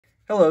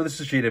Hello,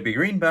 this is JW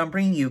Greenbaum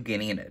bringing you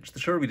Gaining an Edge, the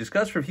show where we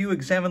discuss, review,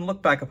 examine,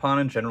 look back upon,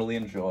 and generally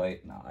enjoy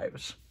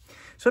knives.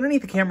 So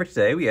underneath the camera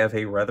today, we have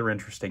a rather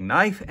interesting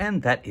knife,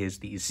 and that is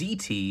the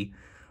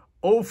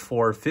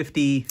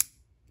ZT0450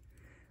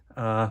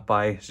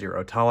 by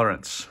Zero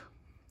Tolerance.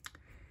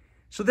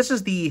 So this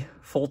is the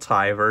full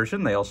Ti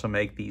version. They also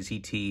make the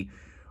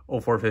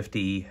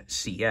ZT0450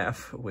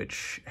 CF,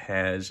 which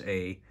has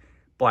a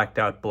blacked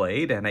out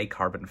blade and a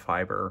carbon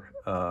fiber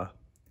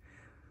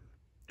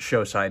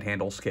show side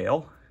handle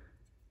scale.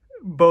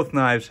 Both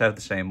knives have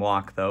the same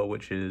lock though,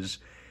 which is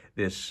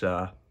this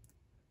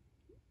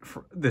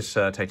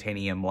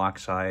titanium lock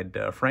side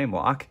frame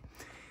lock.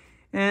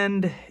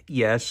 And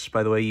yes,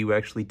 by the way, you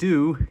actually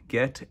do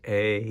get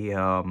a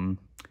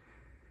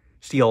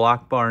steel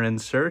lock bar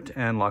insert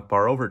and lock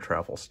bar over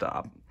travel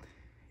stop.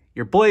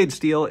 Your blade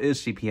steel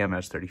is CPM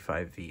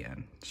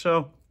S35VN.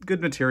 So good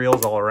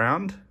materials all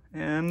around,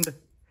 and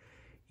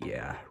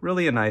yeah,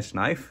 really a nice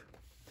knife.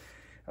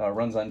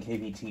 Runs on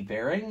KVT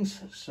bearings,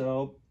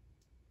 so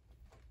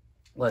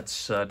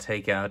let's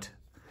take out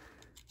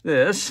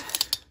this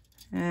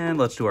and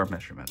let's do our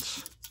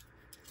measurements.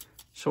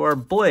 So our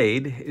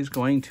blade is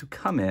going to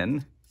come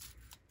in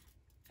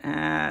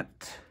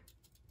at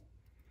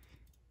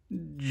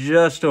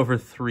just over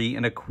 3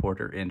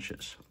 1/4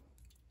 inches.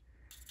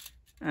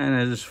 And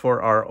as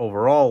for our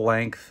overall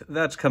length,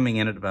 that's coming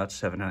in at about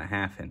 7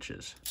 1/2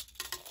 inches.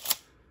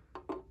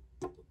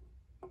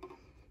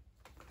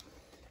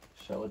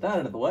 So with that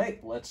out of the way,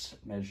 let's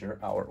measure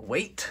our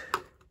weight,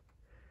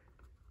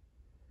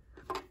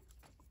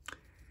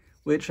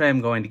 which I am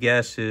going to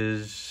guess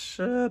is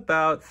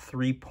about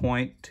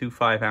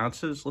 3.25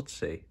 ounces. Let's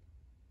see.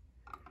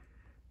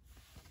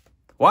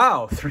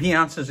 Wow, 3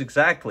 ounces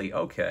exactly.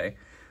 Okay.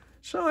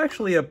 So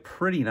actually a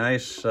pretty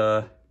nice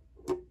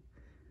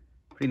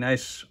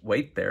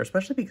weight there,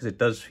 especially because it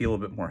does feel a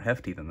bit more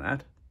hefty than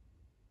that.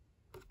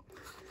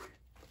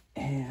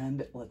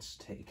 And let's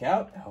take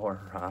out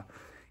our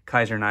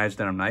Kaiser Knives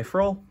denim knife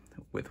roll,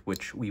 with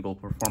which we will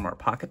perform our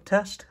pocket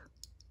test.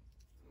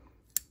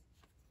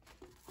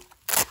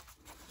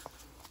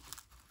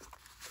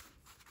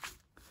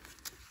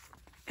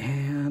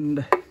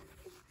 And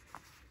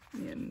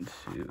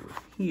into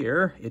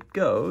here it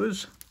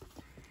goes.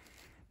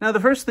 Now,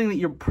 the first thing that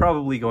you're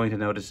probably going to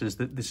notice is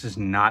that this is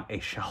not a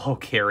shallow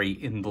carry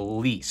in the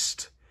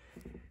least,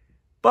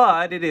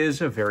 but it is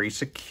a very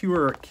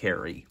secure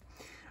carry.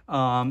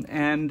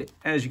 And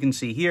as you can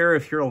see here,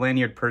 if you're a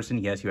lanyard person,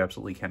 yes, you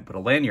absolutely can put a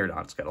lanyard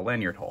on. It's got a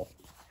lanyard hole.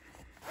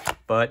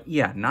 But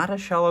yeah, not a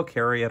shallow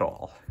carry at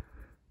all.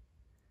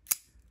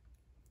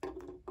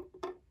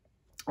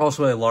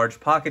 Also a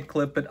large pocket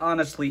clip, but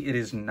honestly, it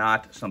is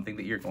not something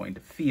that you're going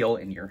to feel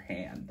in your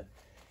hand.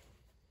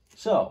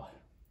 So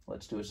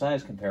let's do a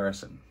size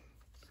comparison.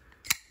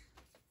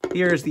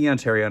 Here's the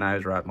Ontario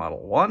Knives Rat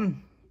Model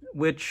 1,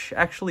 which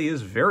actually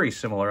is very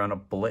similar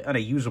on a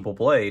usable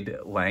blade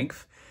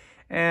length.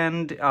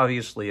 And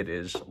obviously it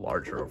is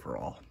larger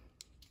overall.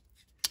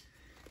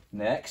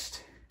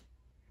 Next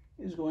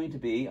is going to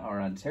be our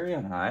Ontario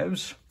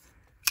Knives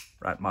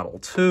Rat Model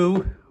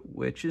 2,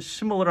 which is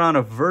similar on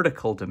a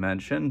vertical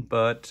dimension,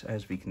 but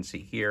as we can see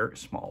here,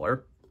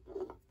 smaller.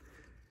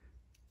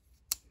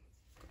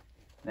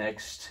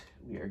 Next,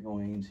 we are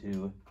going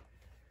to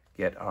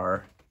get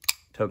our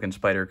Token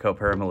Spider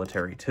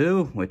Co-Paramilitary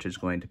 2, which is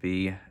going to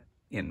be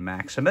in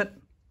Maximate.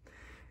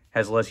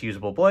 Has less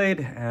usable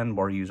blade and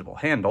more usable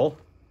handle.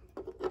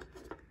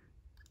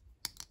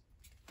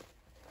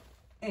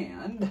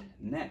 And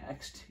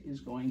next is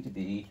going to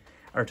be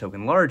our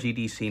Token Large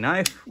EDC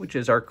knife, which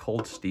is our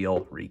Cold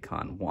Steel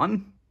Recon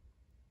 1.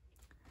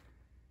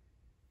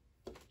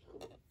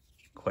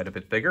 Quite a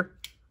bit bigger.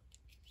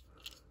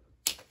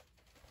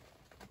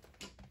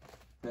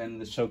 Then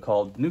the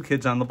so-called new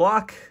kids on the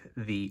block,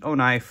 the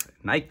O-Knife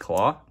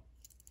Nightclaw,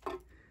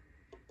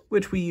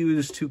 which we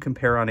use to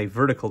compare on a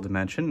vertical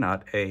dimension,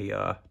 not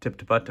a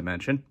tip-to-butt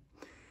dimension.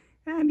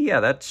 And yeah,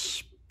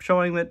 that's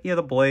showing that, yeah,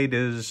 the blade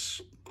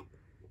is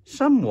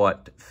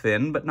somewhat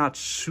thin, but not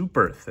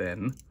super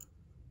thin,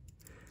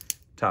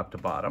 top to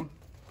bottom.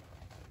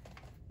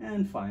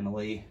 And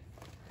finally,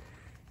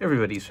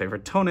 everybody's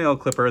favorite toenail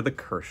clipper, the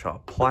Kershaw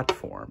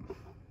Platform,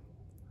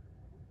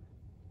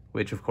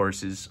 which of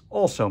course is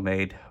also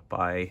made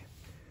by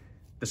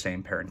the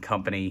same parent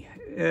company.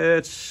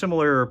 It's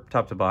similar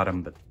top to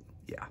bottom, but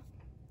yeah,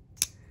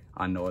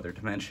 on no other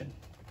dimension.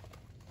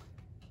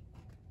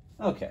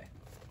 Okay.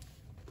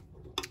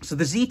 So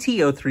the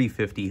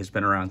ZT0350 has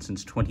been around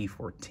since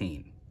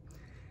 2014.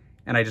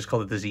 And I just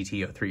called it the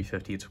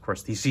ZT0350. It's, of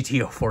course, the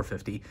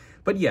ZT0450.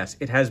 But yes,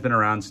 it has been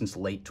around since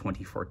late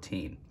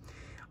 2014.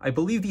 I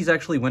believe these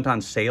actually went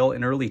on sale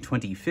in early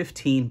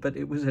 2015, but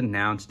it was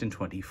announced in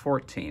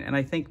 2014. And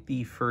I think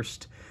the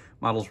first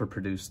models were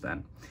produced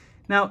then.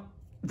 Now,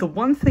 the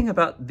one thing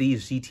about the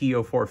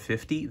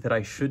ZT0450 that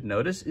I should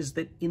notice is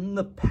that in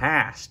the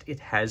past, it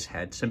has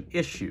had some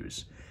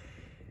issues.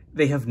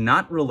 They have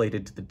not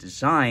related to the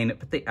design,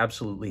 but they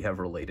absolutely have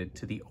related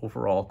to the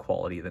overall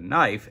quality of the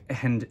knife,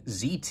 and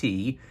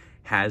ZT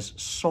has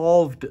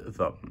solved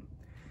them.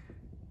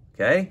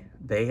 okay?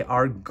 They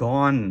are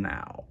gone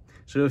now.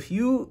 So if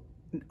you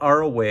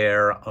are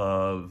aware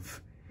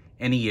of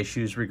any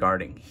issues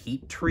regarding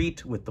heat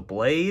treat with the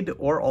blade,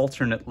 or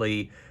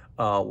alternately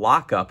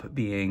lockup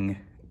being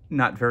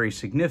not very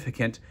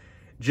significant,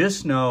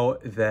 just know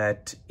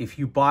that if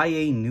you buy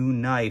a new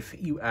knife,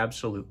 you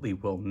absolutely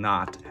will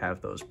not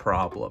have those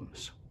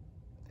problems.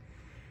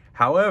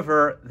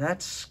 However,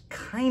 that's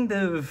kind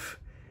of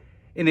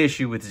an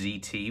issue with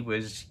ZT.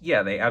 Was,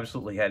 yeah, they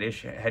absolutely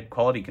had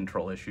quality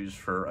control issues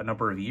for a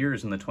number of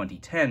years in the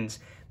 2010s.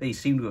 They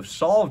seem to have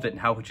solved it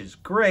now, which is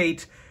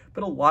great,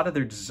 but a lot of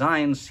their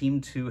designs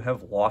seem to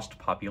have lost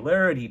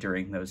popularity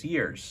during those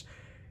years.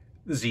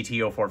 The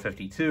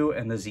ZT0452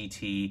 and the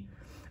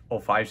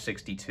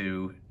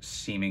ZT0562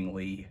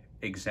 seemingly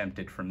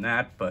exempted from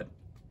that, but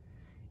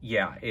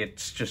yeah,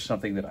 it's just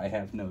something that I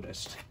have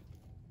noticed.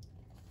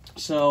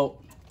 So,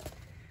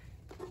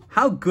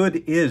 how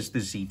good is the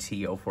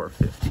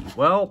ZT0450?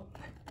 Well,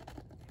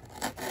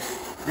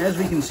 as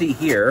we can see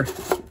here,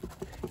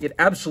 it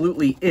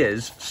absolutely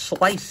is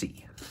slicey.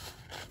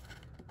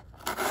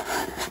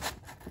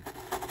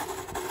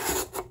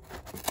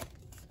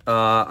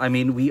 I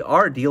mean, we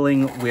are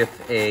dealing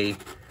with a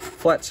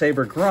flat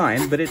saber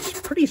grind, but it's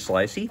pretty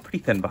slicey, pretty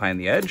thin behind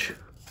the edge.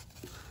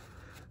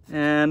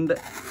 And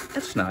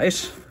that's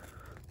nice.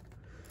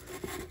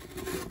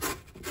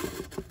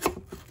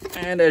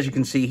 And as you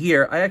can see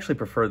here, I actually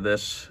prefer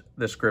this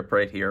grip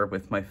right here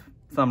with my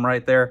thumb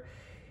right there.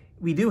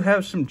 We do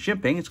have some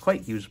jimping. It's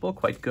quite usable,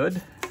 quite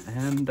good.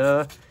 And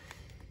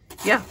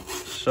yeah,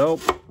 so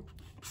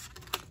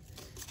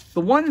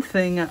the one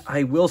thing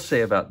I will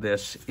say about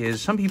this is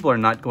some people are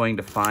not going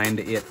to find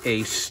it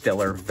a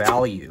stellar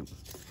value,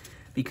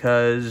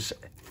 because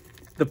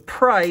the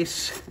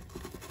price,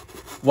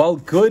 while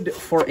good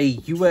for a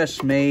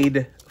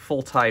US-made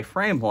full Ti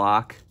frame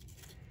lock,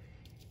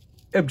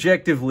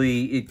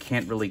 objectively, it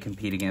can't really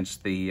compete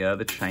against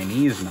the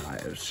Chinese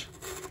knives.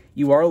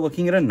 You are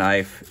looking at a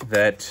knife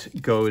that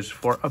goes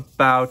for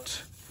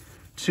about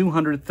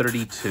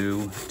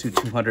 $232 to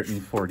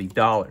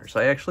 $240.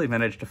 I actually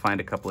managed to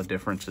find a couple of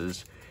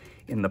differences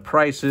in the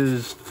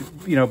prices,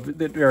 you know,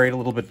 that varied a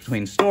little bit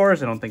between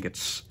stores. I don't think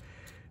it's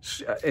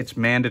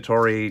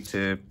mandatory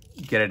to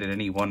get it at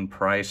any one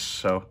price.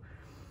 So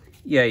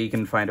yeah, you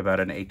can find about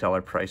an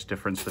 $8 price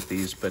difference with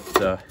these, but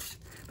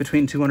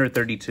between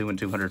 $232 and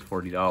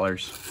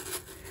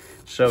 $240.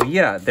 So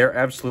yeah, there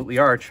absolutely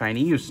are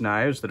Chinese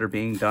knives that are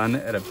being done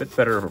at a bit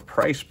better of a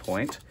price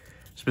point.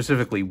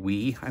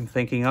 Specifically I'm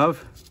thinking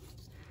of.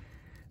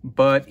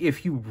 But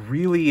if you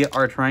really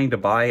are trying to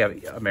buy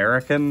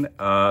American,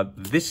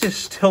 this is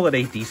still at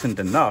a decent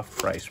enough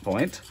price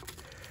point.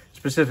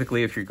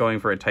 Specifically if you're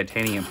going for a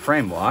titanium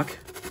frame lock.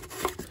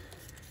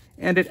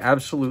 And it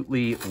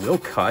absolutely will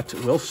cut,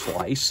 will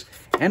slice,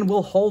 and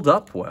will hold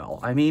up well.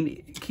 I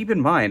mean, keep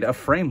in mind, a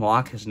frame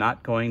lock is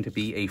not going to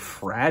be a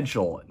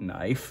fragile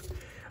knife.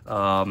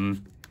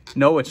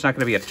 No, it's not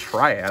going to be a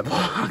triad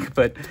lock,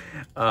 but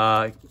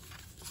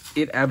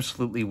it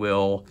absolutely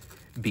will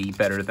be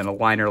better than a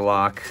liner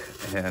lock,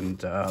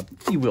 and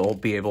you will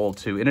be able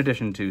to, in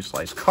addition to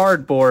slice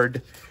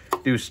cardboard,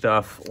 do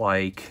stuff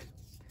like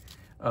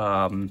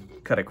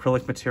cut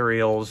acrylic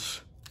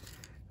materials,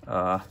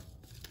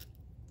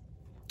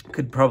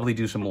 could probably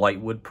do some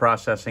light wood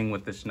processing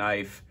with this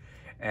knife,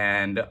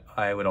 and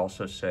I would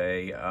also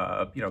say,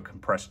 you know,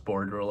 compressed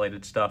board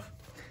related stuff.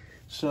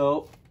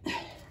 So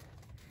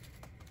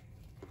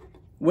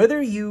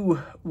whether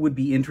you would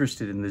be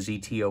interested in the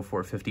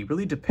ZT0450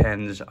 really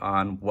depends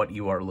on what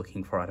you are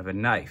looking for out of a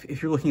knife.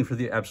 If you're looking for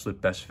the absolute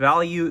best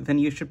value, then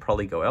you should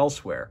probably go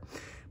elsewhere.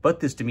 But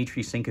this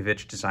Dmitry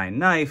Sinkevich-designed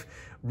knife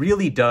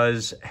really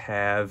does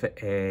have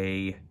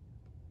a...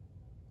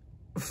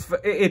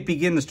 It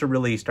begins to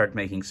really start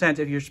making sense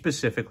if you're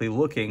specifically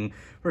looking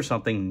for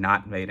something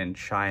not made in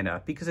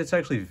China, because it's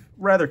actually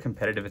rather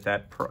competitive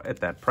at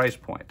that price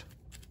point.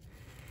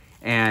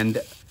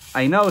 And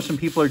I know some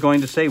people are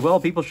going to say, well,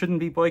 people shouldn't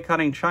be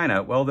boycotting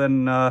China. Well,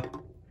 then,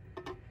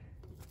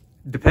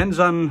 depends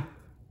on...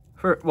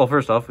 Well,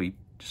 first off, we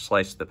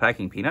sliced the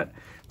packing peanut.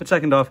 But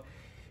second off,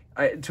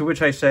 to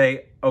which I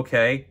say,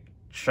 okay,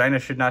 China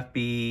should not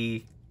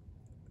be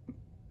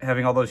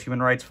having all those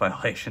human rights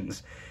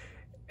violations.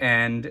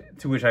 And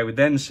to which I would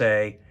then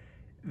say,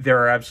 there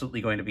are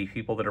absolutely going to be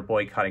people that are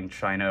boycotting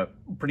China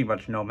pretty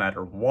much no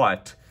matter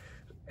what.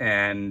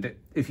 And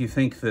if you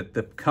think that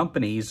the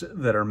companies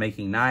that are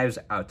making knives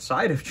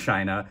outside of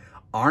China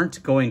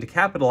aren't going to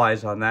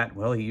capitalize on that,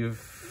 well,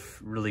 you've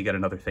really got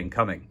another thing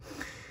coming.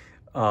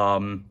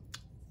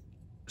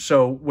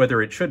 So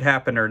whether it should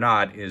happen or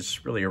not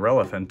is really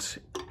irrelevant.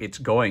 It's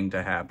going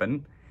to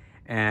happen,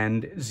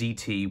 and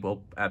ZT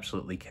will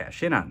absolutely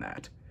cash in on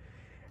that.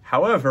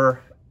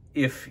 However,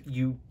 if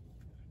you're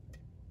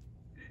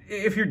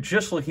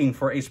just looking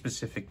for a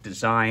specific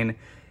design,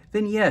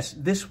 then yes,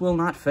 this will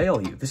not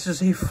fail you. This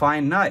is a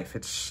fine knife.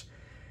 It's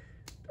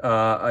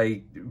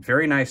a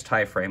very nice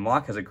Ti frame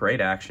lock, has a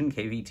great action,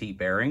 KVT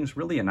bearings,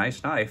 really a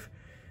nice knife.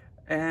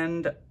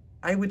 And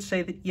I would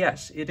say that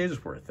yes, it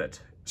is worth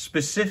it.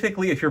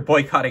 specifically if you're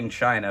boycotting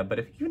China,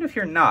 but even if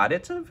you're not,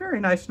 it's a very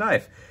nice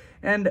knife.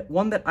 And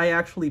one that I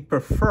actually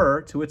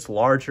prefer to its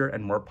larger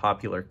and more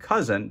popular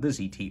cousin, the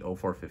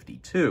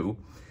ZT0450,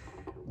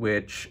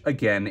 which,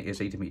 again,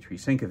 is a Dmitry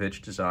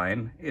Sinkevich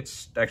design.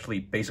 It's actually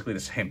basically the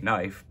same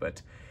knife,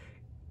 but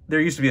there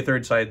used to be a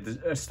third size,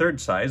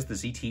 the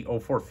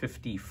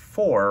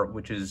ZT0454,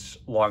 which is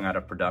long out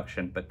of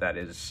production, but that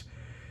is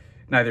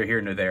neither here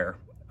nor there.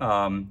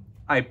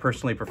 I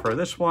personally prefer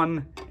this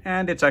one,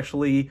 and it's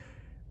actually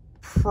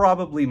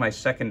probably my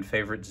second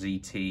favorite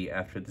ZT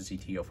after the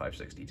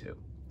ZT0562.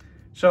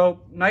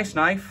 So, nice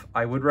knife,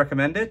 I would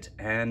recommend it,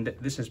 and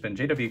this has been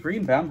JW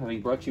Greenbaum,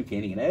 having brought you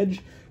Gaining an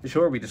Edge, the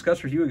show where we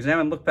discuss, review,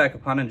 examine, look back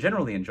upon, and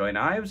generally enjoy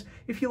knives.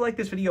 If you like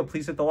this video,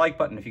 please hit the like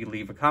button. If you could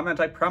leave a comment,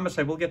 I promise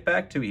I will get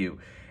back to you.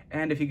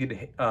 And if you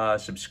could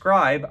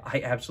subscribe,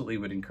 I absolutely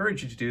would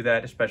encourage you to do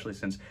that, especially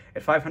since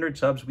at 500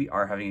 subs, we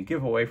are having a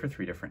giveaway for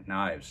 3 different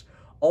knives.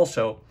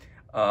 Also,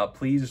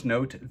 please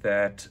note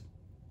that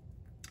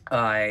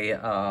I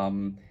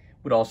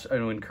would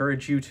also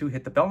encourage you to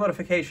hit the bell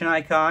notification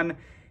icon,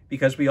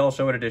 because we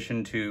also, in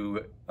addition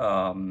to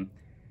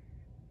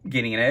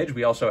Gaining an Edge,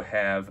 we also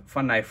have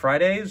Fun Knife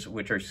Fridays,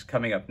 which are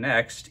coming up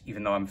next,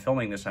 even though I'm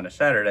filming this on a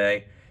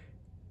Saturday,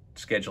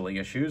 scheduling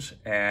issues,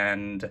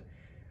 and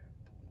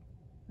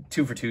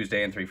 2 for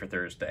Tuesday and 3 for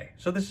Thursday.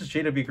 So this is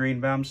JW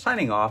Greenbaum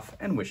signing off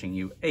and wishing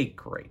you a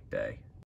great day.